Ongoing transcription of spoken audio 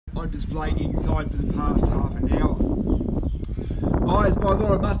on display inside for the past half an hour. Buyers, by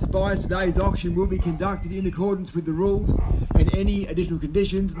law, must advise today's auction will be conducted in accordance with the rules, and any additional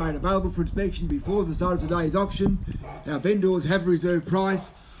conditions made available for inspection before the start of today's auction. Our vendors have a reserve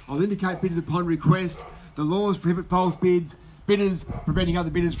price. I'll indicate bidders upon request. The laws prohibit false bids, bidders preventing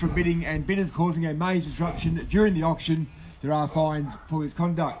other bidders from bidding, and bidders causing a major disruption during the auction. There are fines for this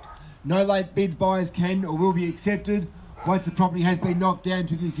conduct. No late bids, buyers can or will be accepted. Once the property has been knocked down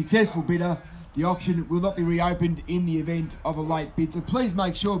to the successful bidder, the auction will not be reopened in the event of a late bid. So please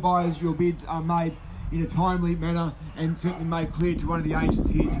make sure, buyers, your bids are made in a timely manner and certainly made clear to one of the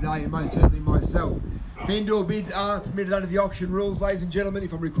agents here today, and most certainly myself. Vendor bids are permitted under the auction rules, ladies and gentlemen.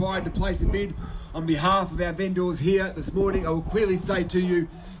 If I'm required to place a bid on behalf of our vendors here this morning, I will clearly say to you,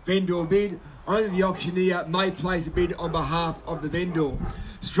 vendor bid. Only the auctioneer may place a bid on behalf of the vendor.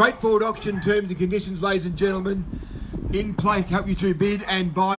 Straightforward auction terms and conditions, ladies and gentlemen, in place to help you to bid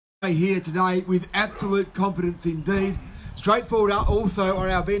and buy here today with absolute confidence indeed. Straightforward also on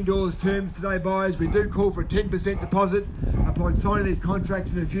our vendors' terms today, buyers. We do call for a 10% deposit upon signing these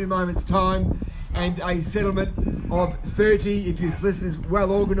contracts in a few moments' time, and a settlement of 30 if your solicitor is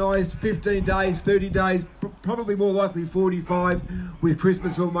well organised, 15 days, 30 days, probably more likely 45 with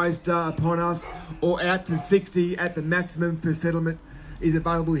Christmas almost upon us, or out to 60 at the maximum for settlement is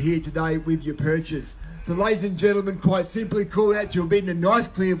available here today with your purchase. So ladies and gentlemen, quite simply, call out your bid in a nice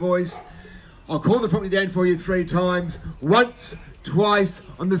clear voice. I'll call the property down for you 3 times, once, twice.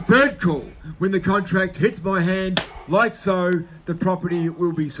 On the 3rd call, when the contract hits my hand, like so, the property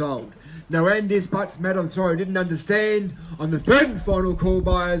will be sold. No and this buts, Matt, I'm sorry, I didn't understand. On the 3rd and final call,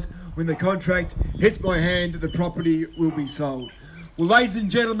 buyers, when the contract hits my hand, the property will be sold. Well, ladies and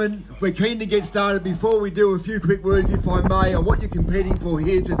gentlemen, we're keen to get started. Before we do, a few quick words, if I may, on what you're competing for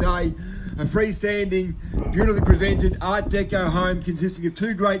here today. A freestanding, beautifully presented Art Deco home consisting of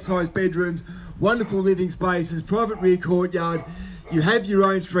 2 great sized bedrooms, wonderful living spaces, private rear courtyard. You have your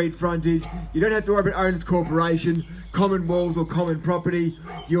own street frontage. You don't have to worry about owners corporation, common walls or common property.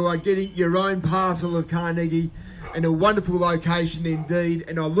 You are getting your own parcel of Carnegie, and a wonderful location indeed.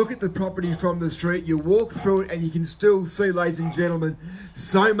 And I look at the property from the street, you walk through it and you can still see, ladies and gentlemen,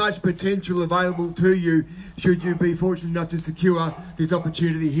 so much potential available to you should you be fortunate enough to secure this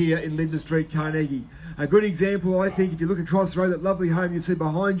opportunity here in Libna Street, Carnegie. A good example, I think, if you look across the road, that lovely home you see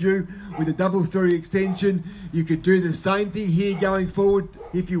behind you with a double-storey extension, you could do the same thing here going forward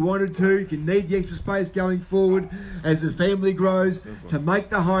if you wanted to. If you need the extra space going forward as the family grows, to make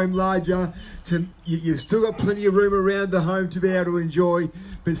the home larger, you've still got plenty of room around the home to be able to enjoy,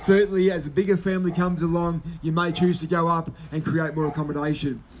 but certainly as a bigger family comes along, you may choose to go up and create more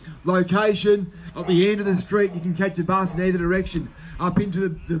accommodation. Location, at the end of the street, you can catch a bus in either direction up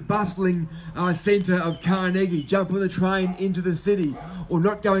into the bustling centre of Carnegie, jump on the train into the city, or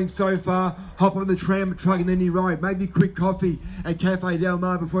not going so far, hop on the tram, truck and then you ride. Maybe quick coffee at Cafe Del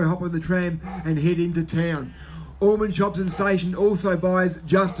Mar before you hop on the tram and head into town. Almond Shops and Station also, buyers,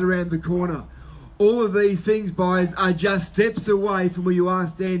 just around the corner. All of these things, buyers, are just steps away from where you are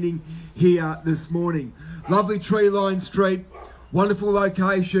standing here this morning. Lovely tree-lined street, wonderful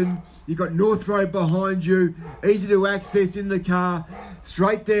location. You've got North Road behind you, easy to access in the car,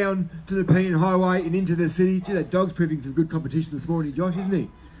 straight down to the Nepean Highway and into the city. Gee, that dog's proving some good competition this morning, Josh, isn't he?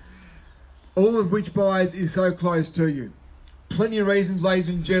 All of which, buyers, is so close to you. Plenty of reasons, ladies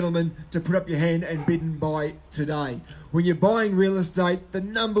and gentlemen, to put up your hand and bid and buy today. When you're buying real estate, the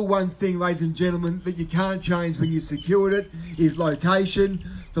number one thing, ladies and gentlemen, that you can't change when you've secured it is location.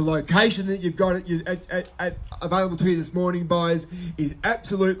 The location that you've got available to you this morning, buyers, is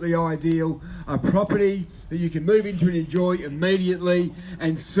absolutely ideal. A property that you can move into and enjoy immediately,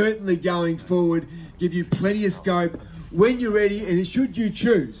 and certainly going forward, give you plenty of scope when you're ready, and should you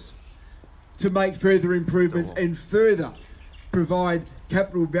choose to make further improvements and further provide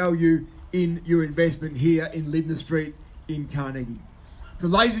capital value in your investment here in Libna Street in Carnegie. So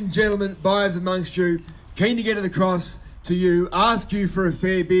ladies and gentlemen, buyers amongst you, keen to get it across to you, ask you for a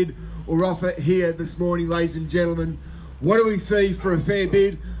fair bid or offer here this morning, ladies and gentlemen. What do we see for a fair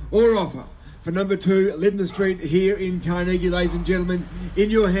bid or offer for number 2, Libna Street here in Carnegie, ladies and gentlemen? In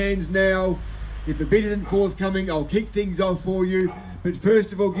your hands now. If the bid isn't forthcoming, I'll kick things off for you, but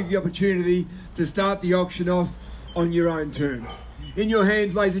first of all, give you the opportunity to start the auction off on your own terms. In your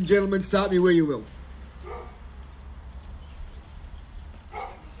hands, ladies and gentlemen, start me where you will.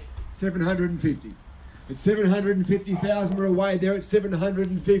 750. At 750,000, we're away there at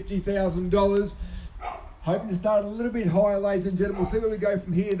 $750,000. Hoping to start a little bit higher, ladies and gentlemen. We'll see where we go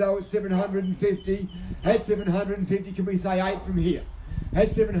from here, though, at 750. At 750, can we say 8 from here?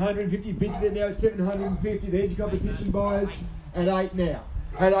 At 750, bids there now at 750. There's your competition, buyers, at 8 now.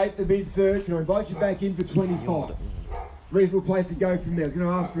 At 8 the bid, sir. Can I invite you back in for 25? Reasonable place to go from there. I was going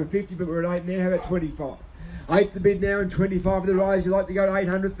to ask for a 50, but we're at 8 now. How about 25? 8's the bid now and 25 for the rise. You'd like to go to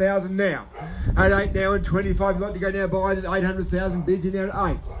 800,000 now. At 8 now and 25, you'd like to go now buys at 800,000, bids in now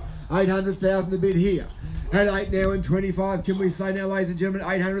at 8. 800,000 the bid here. At 8 now and 25, can we say now, ladies and gentlemen,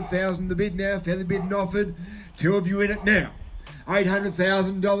 800,000 the bid now, fairly bid and offered. 2 of you in it now.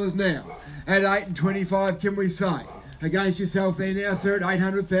 $800,000 now. At 8 and 25, can we say? Against yourself there now, sir, at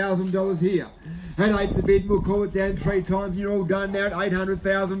 $800,000 here. At 8's the bid, we'll call it down 3 times, and you're all done now at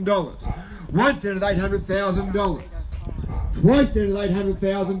 $800,000. Once down at $800,000. Twice down at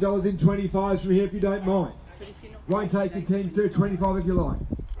 $800,000 in 25s from here if you don't mind. Won't take your 10, sir, 25 if you like.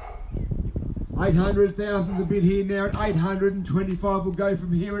 800,000 the bid here now at 825. We'll go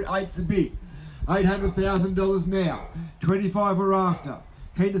from here at 8's the bid. $800,000 now. 25 we're after.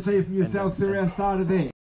 Keen to see from yourself, sir, our starter there.